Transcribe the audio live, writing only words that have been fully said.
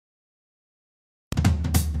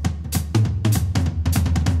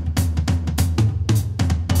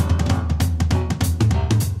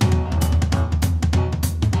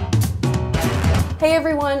Hey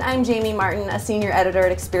everyone, I'm Jamie Martin, a senior editor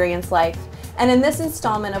at Experience Life. And in this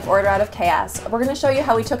installment of Order Out of Chaos, we're going to show you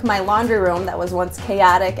how we took my laundry room that was once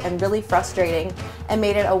chaotic and really frustrating and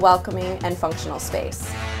made it a welcoming and functional space.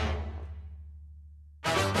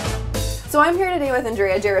 So I'm here today with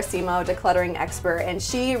Andrea Gerasimo, decluttering expert, and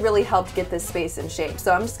she really helped get this space in shape.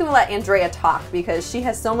 So I'm just going to let Andrea talk because she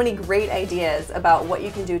has so many great ideas about what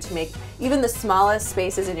you can do to make even the smallest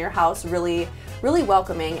spaces in your house really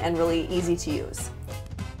welcoming and really easy to use.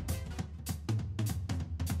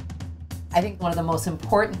 I think one of the most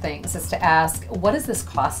important things is to ask, what is this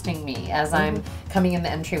costing me as I'm coming in the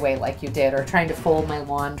entryway like you did, or trying to fold my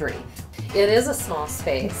laundry? It is a small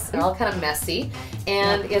space, they're all kind of messy,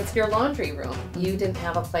 and it's your laundry room. You didn't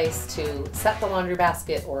have a place to set the laundry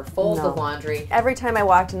basket or fold the laundry. Every time I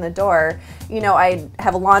walked in the door, you know, I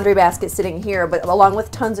have a laundry basket sitting here, but along with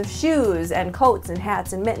tons of shoes and coats and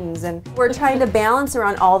hats and mittens, and we're trying to balance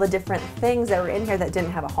around all the different things that were in here that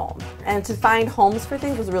didn't have a home. And to find homes for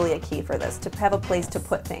things was really a key for this, to have a place to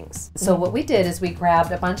put things. So what we did is we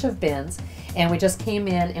grabbed a bunch of bins and we just came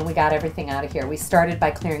in and we got everything out of here. We started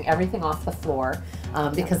by clearing everything off the floor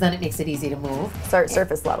because then it makes it easy to move. Start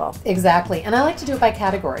surface level. Exactly. And I like to do it by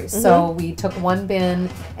categories. So we took one bin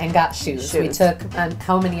and got shoes. We took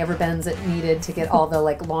how many ever bins it needed to get all the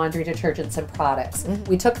like laundry detergents and products.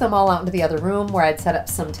 We took them all out into the other room where I'd set up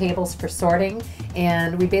some tables for sorting,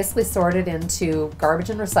 and we basically sorted into garbage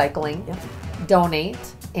and recycling, donate,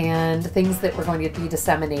 and things that were going to be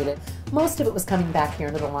disseminated. Most of it was coming back here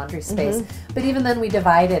into the laundry space, but even then we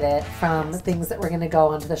divided it from things that were going to go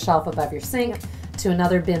onto the shelf above your sink to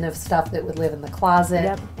another bin of stuff that would live in the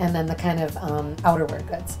closet, and then the kind of outerwear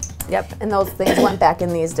goods. And those things went back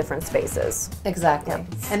in these different spaces. Exactly.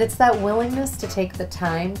 And it's that willingness to take the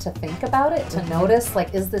time to think about it, to notice,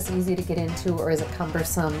 like, is this easy to get into or is it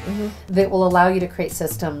cumbersome, that will allow you to create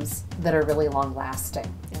systems that are really long lasting.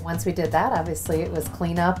 And once we did that, obviously it was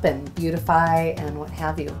clean up and beautify and what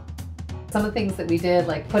have you. Some of the things that we did,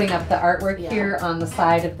 like putting up the artwork here on the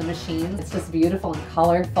side of the machine, it's just beautiful and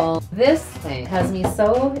colorful. This thing has me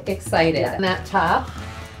so excited. And that top,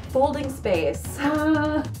 Folding space.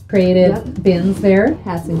 Created bins there,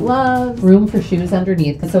 hats and gloves, room for shoes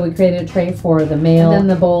underneath. So we created a tray for the mail, and then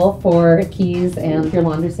the bowl for keys and your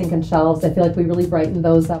laundry sink and shelves. I feel like we really brightened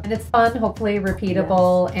those up. And it's fun, hopefully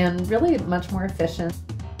repeatable, and really much more efficient.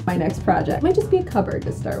 My next project might just be a cupboard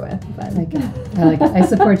to start with. But I like it. I like it. I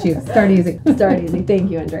support you. Start easy. Start easy.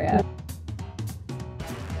 Thank you, Andrea.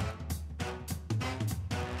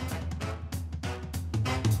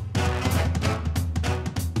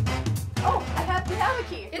 We have a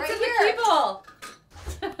key. It's right in here. the key bowl.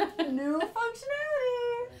 New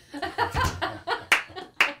functionality.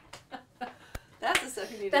 That's the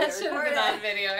stuff you need to That get should have recorded. been on video.